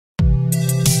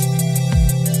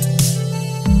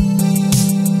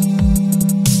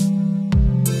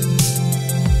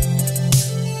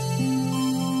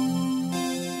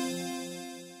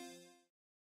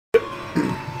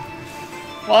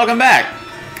Welcome back.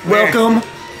 Welcome.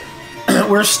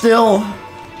 We're still...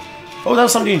 Oh, that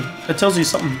was something that tells you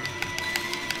something.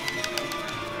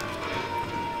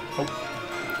 Oh.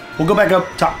 We'll go back up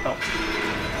top. Oh.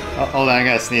 Oh, hold on, I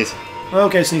gotta sneeze.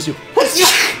 Okay, sneeze you.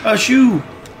 Shoo.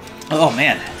 Oh,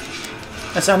 man.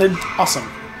 That sounded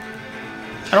awesome.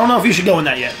 I don't know if you should go in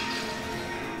that yet.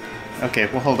 Okay,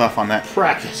 we'll hold off on that.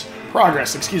 Progress,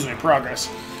 excuse me, progress.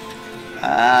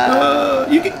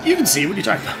 You can see what you're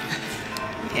talking about.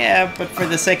 Yeah, but for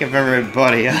the sake of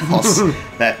everybody else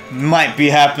that might be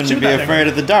happen to be afraid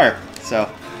of the dark. So,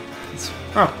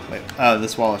 wait, oh,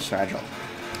 this wall is fragile.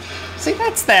 See,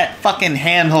 that's that fucking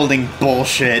hand-holding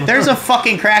bullshit. There's a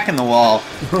fucking crack in the wall.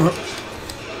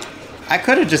 I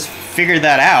could have just figured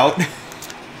that out.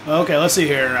 Okay, let's see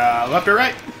here. Left or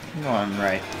right? No, I'm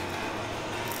right.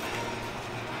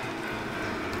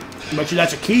 Bet you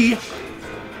that's a key.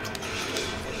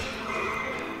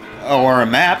 Or a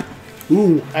map.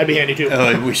 Ooh, that'd be handy too.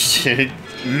 Oh, we should.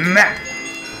 Map!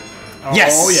 Oh,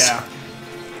 Yes! Oh, yeah.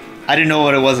 I didn't know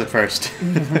what it was at first.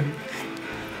 It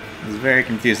was very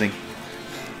confusing.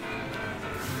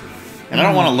 And I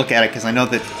don't want to look at it because I know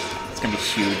that it's going to be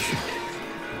huge.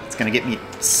 It's going to get me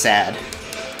sad.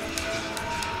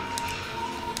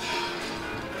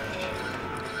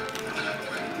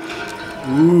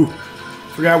 Ooh.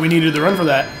 Forgot we needed the run for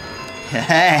that.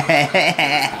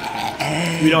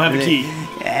 We don't have a key.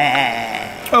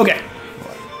 Okay.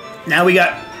 Now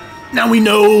we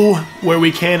know where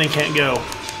we can and can't go.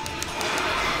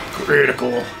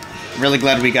 Critical. I'm really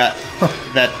glad we got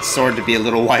that sword to be a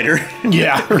little wider.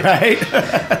 Yeah, right?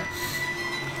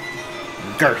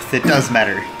 Girth, it does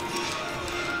matter.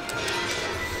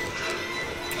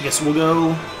 I guess we'll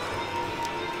go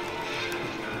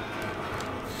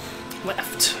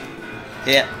left.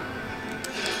 Yeah.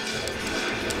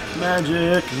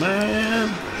 Magic man.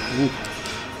 Ooh.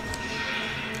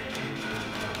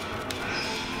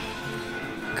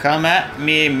 Come at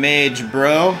me, mage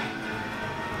bro.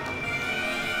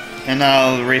 And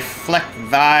I'll reflect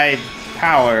thy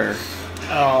power.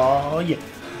 Oh, yeah.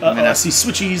 Uh-oh, I see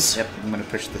switchies. Yep, I'm gonna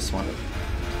push this one.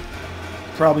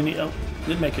 Probably need... Oh,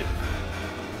 did make it.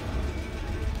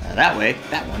 That way,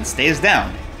 that one stays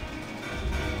down.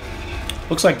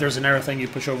 Looks like there's an arrow thing you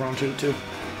push over onto, too.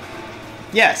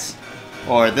 Yes.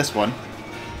 Or this one.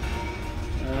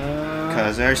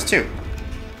 Because there's two.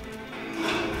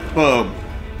 Boom.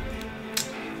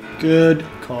 Good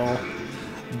call.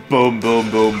 Boom, boom,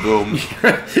 boom, boom.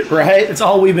 Right? It's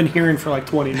all we've been hearing for like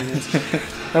 20 minutes.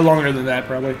 Or longer than that,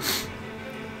 probably.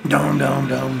 Dum, dum,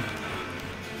 dum.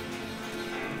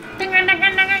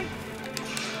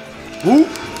 Ooh.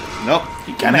 Nope.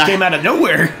 He kind of came out of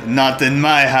nowhere. Not in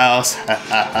my house.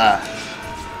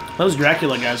 Those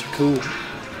Dracula guys are cool.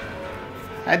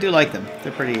 I do like them.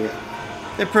 They're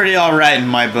pretty alright in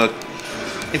my book.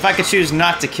 If I could choose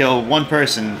not to kill one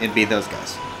person, it'd be those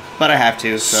guys. But I have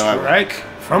to, so Strike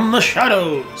from the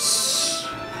shadows.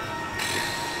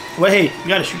 Well, hey, you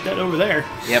gotta shoot that over there.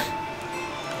 Yep.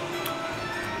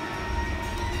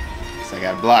 So I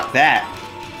gotta block that.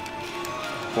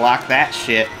 Block that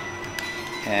shit.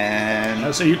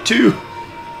 And... So you're two.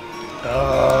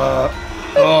 Oh,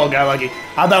 got lucky.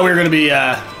 I thought we were gonna be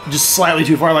just slightly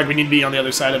too far, like we need to be on the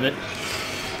other side of it.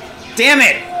 Damn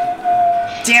it!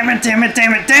 Damn it, damn it,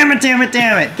 damn it, damn it, damn it,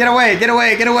 damn it! Get away, get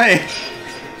away, get away!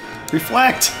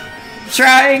 Reflect!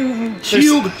 Trying!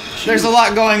 Shield! There's a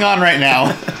lot going on right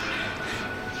now.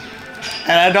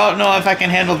 And I don't know if I can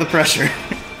handle the pressure.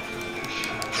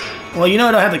 Well, you know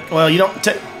I don't have to... Well, you don't...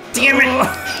 Damn it!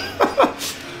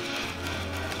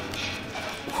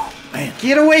 Man,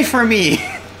 get away from me!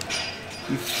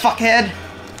 You fuckhead!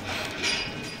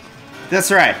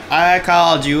 That's right, I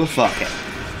called you a fuckhead.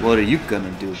 What are you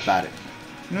gonna do about it?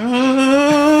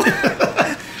 No!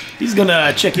 He's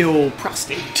gonna check your old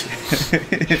prostate.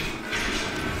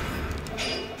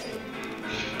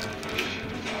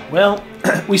 Well,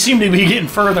 we seem to be getting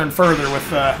further and further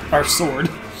with our sword.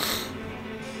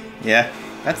 Yeah,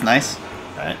 that's nice.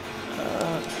 Right.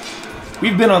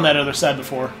 We've been on that other side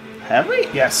before. Have we?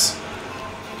 Yes.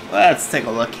 Let's take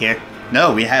a look here.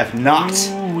 No, we have not.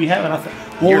 Ooh, we haven't.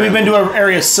 Well, we've been to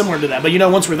areas similar to that, but you know,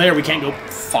 once we're there, we can't go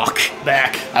fuck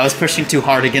back. I was pushing too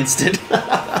hard against it.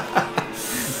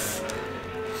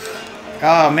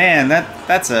 Oh man,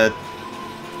 that's a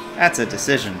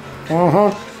decision.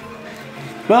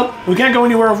 Well, we can't go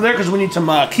anywhere over there because we need some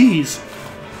keys.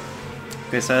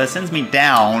 Okay, so that sends me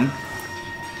down.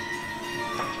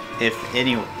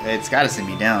 It's got to send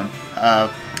me down.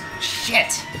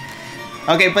 Shit.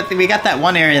 Okay, but we got that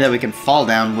one area that we can fall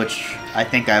down, which I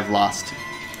think I've lost.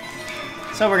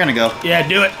 So we're gonna go. Yeah,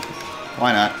 do it.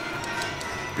 Why not?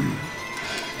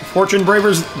 Fortune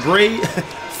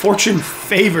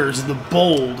favors the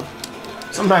bold.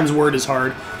 Sometimes word is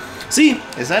hard. See?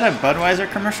 Is that a Budweiser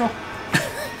commercial?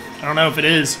 I don't know if it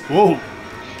is. Whoa.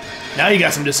 Now you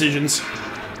got some decisions.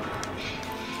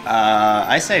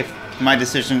 I say my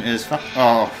decision is fuck.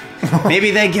 Oh.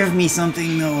 Maybe they give me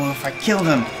something though if I kill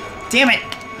them. Damn it!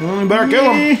 You better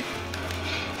kill him.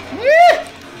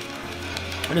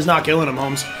 It is not killing him,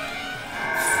 Holmes.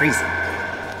 Freeze him.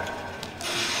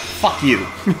 Fuck you.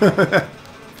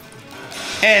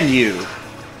 And you.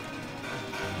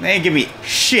 They ain't give me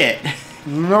shit.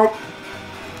 Nope.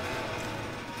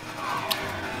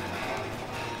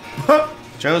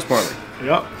 Chose poorly.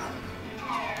 Yep.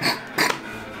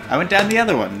 I went down the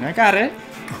other one. I got it.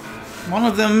 One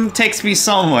of them takes me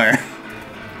somewhere.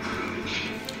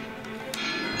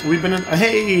 We've been in...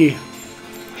 Hey!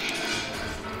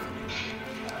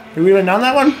 Have we been down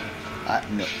that one?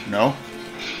 No.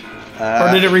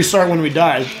 Or did it restart when we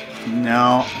died?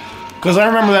 No. Because I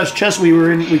remember that chest we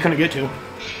were in, we couldn't get to.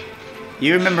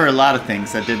 You remember a lot of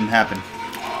things that didn't happen.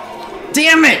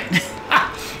 Damn it!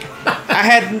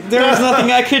 There was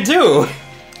nothing I could do.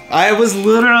 I was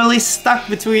literally stuck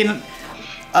between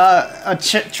a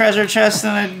treasure chest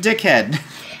and a dickhead.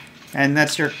 And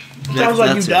that's your... Sounds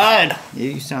like you died.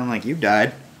 You sound like you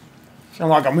died. Sound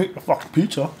like I'm eating a fucking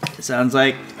pizza. It sounds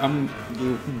like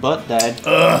your butt died.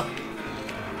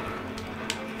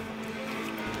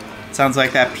 Sounds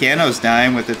like that piano's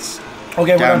dying with its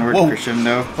downward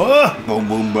crescendo. Boom, boom,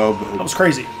 boom, boom. That was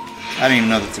crazy. I didn't even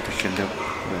know that's a crescendo.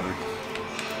 Whatever.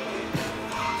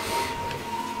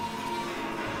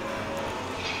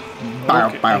 Bow,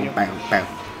 bow, bow, bow.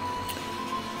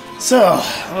 So,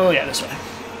 oh yeah, this way.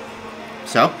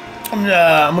 So? I'm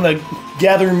gonna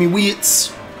gather me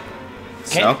wheats.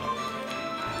 So?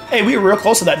 Hey, we were real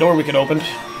close to that door we could open.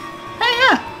 Hey,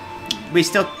 yeah. We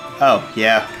still... Oh,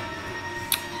 yeah.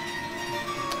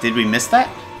 Did we miss that?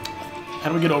 How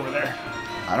do we get over there?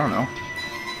 I don't know.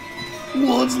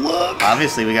 Well, let's look.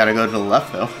 Obviously, we gotta go to the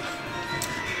left, though.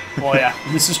 Oh, yeah.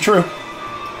 This is true.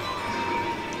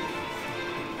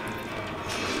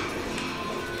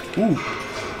 Ooh.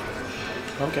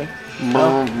 Okay.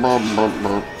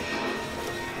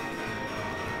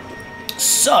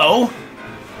 So...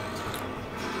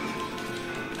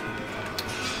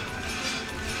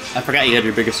 I forgot you had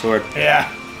your biggest sword.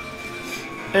 Yeah.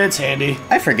 It's handy.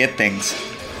 I forget things.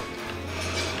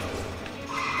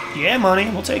 Yeah, money.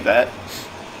 We'll take that.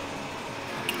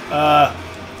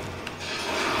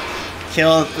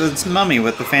 Kill this mummy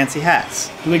with the fancy hats.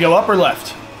 Do we go up or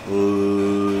left?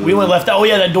 Ooh. We went left. Oh,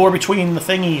 yeah, that door between the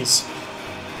thingies.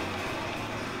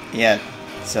 Yeah,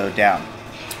 so down.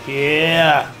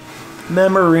 Yeah.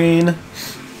 Memorine.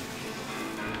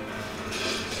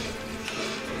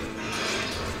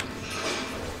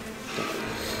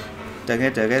 Yeah,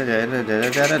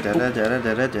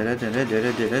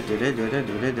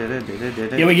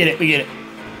 we get it, we get it.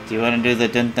 Do you want to do the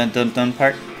dun dun dun dun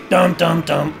part? Dun dun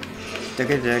dun. Dun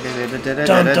dun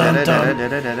dun.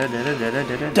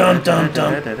 Dun dun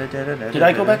dun. Did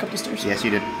I go back up the stairs? Yes,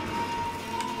 you did.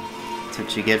 That's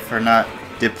what you get for not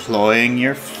deploying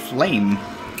your flame.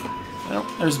 Well,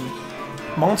 there's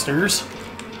monsters.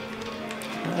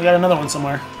 I got another one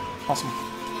somewhere. Awesome.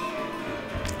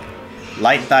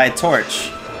 Light thy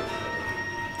torch.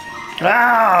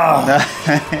 Ah!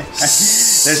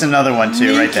 There's another one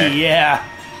too, right there. Yeah.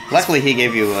 Luckily, he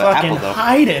gave you an apple though.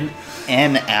 Hiding.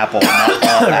 An apple, not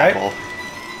all Right? apple.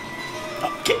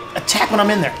 Attack when I'm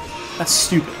in there. That's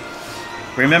stupid.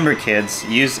 Remember, kids,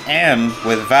 use "and"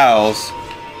 with vowels,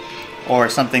 or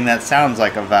something that sounds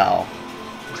like a vowel.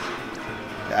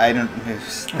 I don't.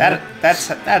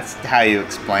 That's how you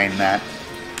explain that.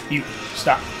 You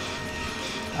stop.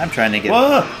 I'm trying to get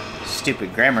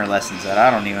stupid grammar lessons that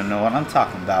I don't even know what I'm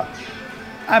talking about.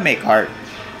 I make art.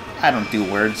 I don't do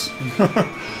words.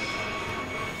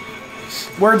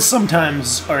 Words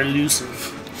sometimes are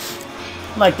elusive.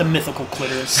 Like the mythical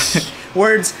clitoris.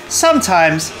 Words,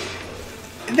 sometimes,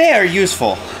 they are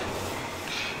useful.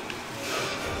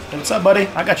 Hey, what's up, buddy?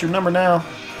 I got your number now.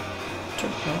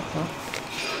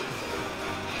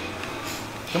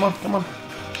 Come on, come on.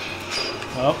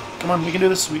 Oh, come on, we can do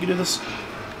this, we can do this.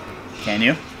 Can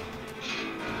you?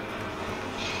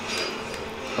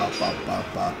 Bop, bop, bop,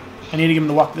 bop. I need to get him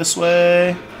to walk this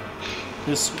way.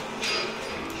 This way.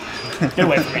 Get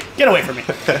away from me. Get away from me.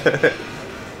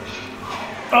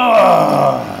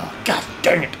 Oh, God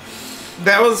dang it.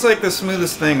 That was like the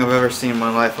smoothest thing I've ever seen in my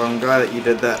life. I'm glad that you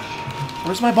did that.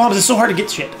 Where's my bombs? It's so hard to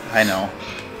get shit. I know.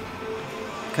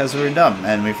 Because we're dumb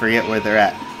and we forget where they're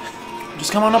at.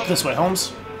 Just come on up this way,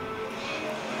 Holmes.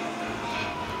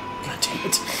 God damn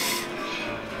it.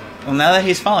 Well, now that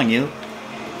he's following you,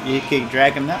 you can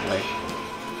drag him that way.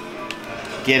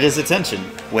 Get his attention.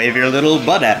 Wave your little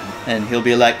butt at him, and he'll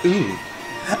be like, ooh,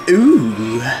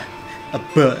 ooh, a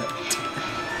butt.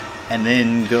 And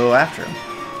then go after him.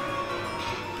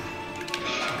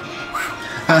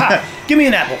 Give me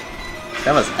an apple.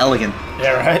 That was elegant.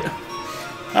 Yeah, right?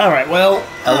 Alright, well...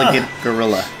 Elegant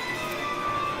gorilla.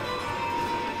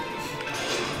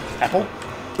 Apple?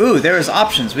 Ooh, there was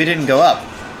options. We didn't go up.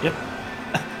 Yep.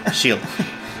 Shield.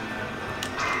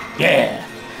 Yeah.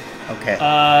 Okay.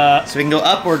 So we can go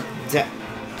up or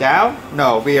down?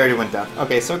 No, we already went down.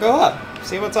 Okay, so go up.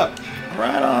 See what's up.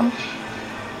 Right on.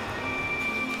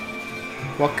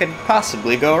 What could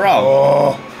possibly go wrong?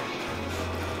 Oh.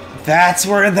 That's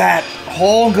where that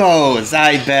hole goes,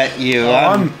 I bet you.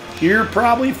 You're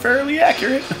probably fairly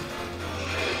accurate.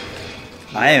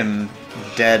 I am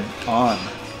dead on.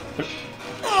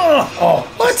 Oh,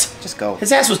 what? Just go.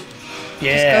 His ass was...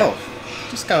 Yeah.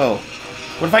 Just go.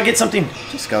 What if I get something?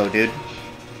 Just go, dude.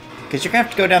 Because you're going to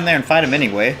have to go down there and fight him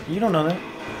anyway. You don't know that.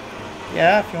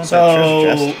 Yeah, if you want that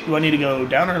treasure chest. Do I need to go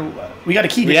down or... We got a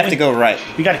key. We have to go right.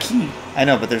 We got a key. I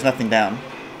know, but there's nothing down.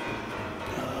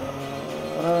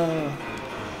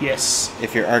 Yes.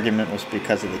 If your argument was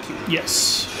because of the key.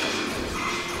 Yes.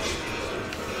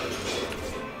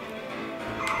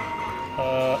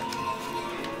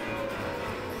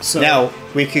 So now,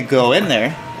 we could go in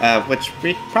there, which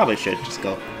we probably should. Just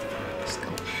go. Just go.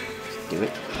 Just do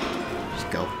it.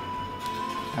 Just go.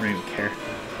 I don't even care.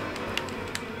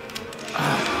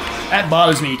 That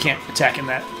bothers me. You can't attack in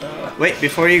that. Wait,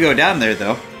 before you go down there,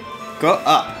 though, go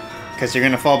up. Because you're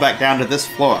going to fall back down to this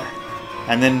floor.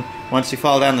 And then, once you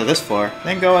fall down to this floor,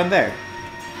 then go in there.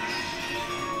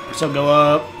 So go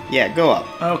up. Yeah, go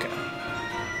up. Okay.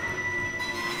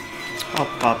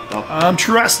 Up. I'm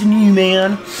trusting you,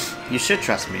 man. You should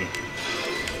trust me.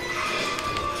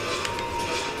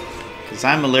 Because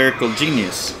I'm a lyrical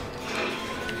genius.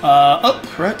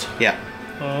 Up, right? Yeah.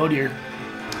 Oh, dear.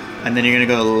 And then you're going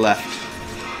to go left.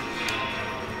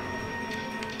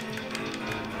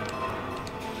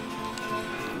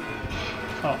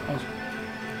 Oh.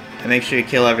 And make sure you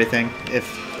kill everything.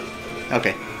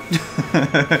 Okay.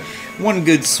 One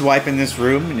good swipe in this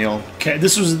room and you'll... Okay,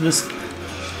 this was this...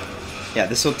 Yeah,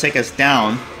 this will take us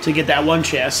down. To get that one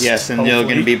chest. Yes, and you're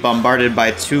going to be bombarded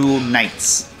by 2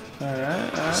 knights.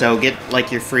 Alright. So get,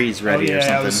 like, your freeze ready or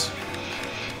something.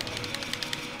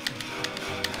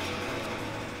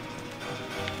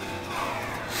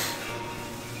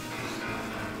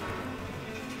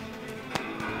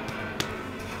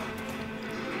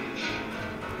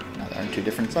 Now there are 2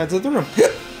 different sides of the room.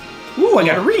 Ooh, I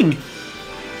got a ring.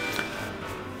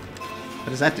 What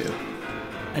does that do?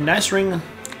 A nice ring.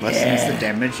 Lessens the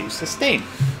damage you sustain.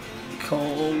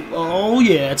 Cold. Oh,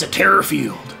 yeah, it's a terror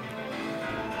field.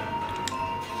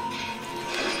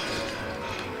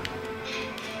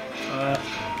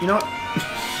 You know what?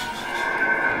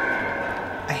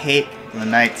 I hate the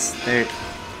knights. They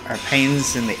are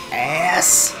pains in the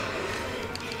ass.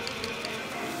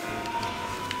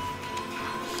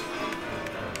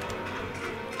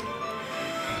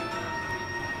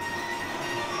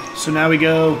 So now we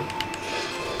go...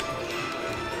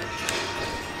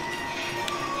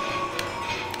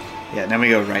 Yeah, now we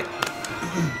go right.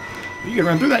 You can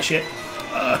run through that shit.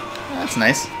 That's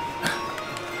nice.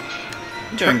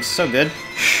 You're doing so good.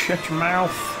 Shut your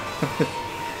mouth.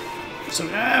 So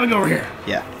now we go over here.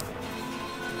 Yeah.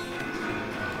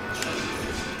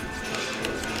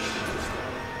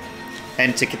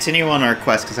 And to continue on our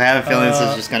quest, because I have a feeling this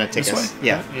is just going to take us...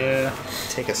 Yeah. Yeah.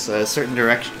 Take us a certain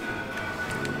direction.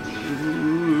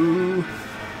 Ooh.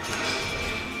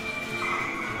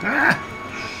 Ah!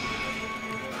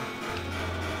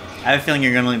 I have a feeling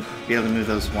you're going to be able to move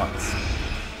those once.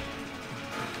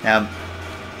 Now,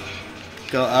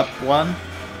 go up 1.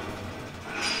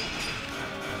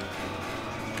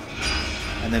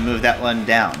 And then move that one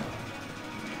down.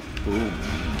 Boom.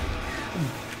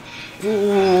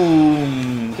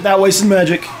 Boom. Without wasting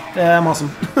magic. Yeah, I'm awesome.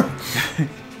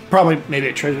 Probably, maybe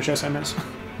a treasure chest I missed.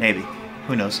 Maybe.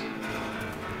 Who knows?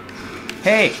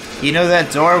 Hey, you know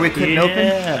that door we couldn't open?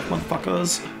 Yeah,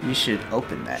 motherfuckers. You should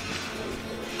open that.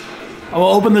 I will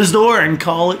open this door and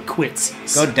call it quits.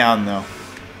 Go down, though.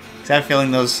 Because I have a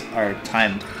feeling those are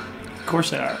timed. Of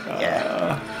course they are.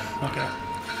 Yeah. Okay.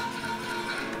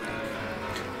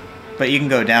 But you can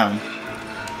go down.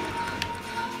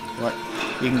 What?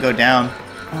 You can go down.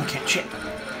 Oh, I can't shit.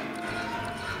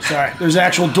 Sorry, there's an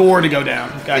actual door to go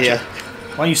down. Gotcha. Yeah.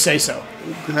 Why don't you say so?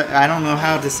 I don't know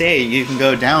how to say it. You can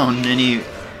go down any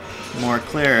more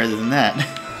clear than that.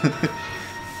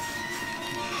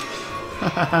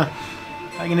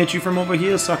 I can hit you from over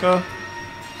here, sucker.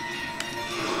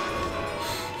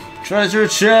 Treasure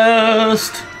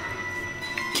chest.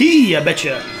 Key, I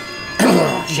betcha.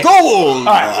 Gold!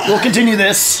 Alright, we'll continue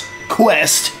this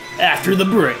quest after the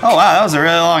break. Oh wow, that was a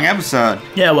really long episode.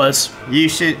 Yeah, it was. You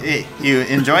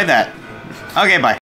enjoyed that. Okay, bye.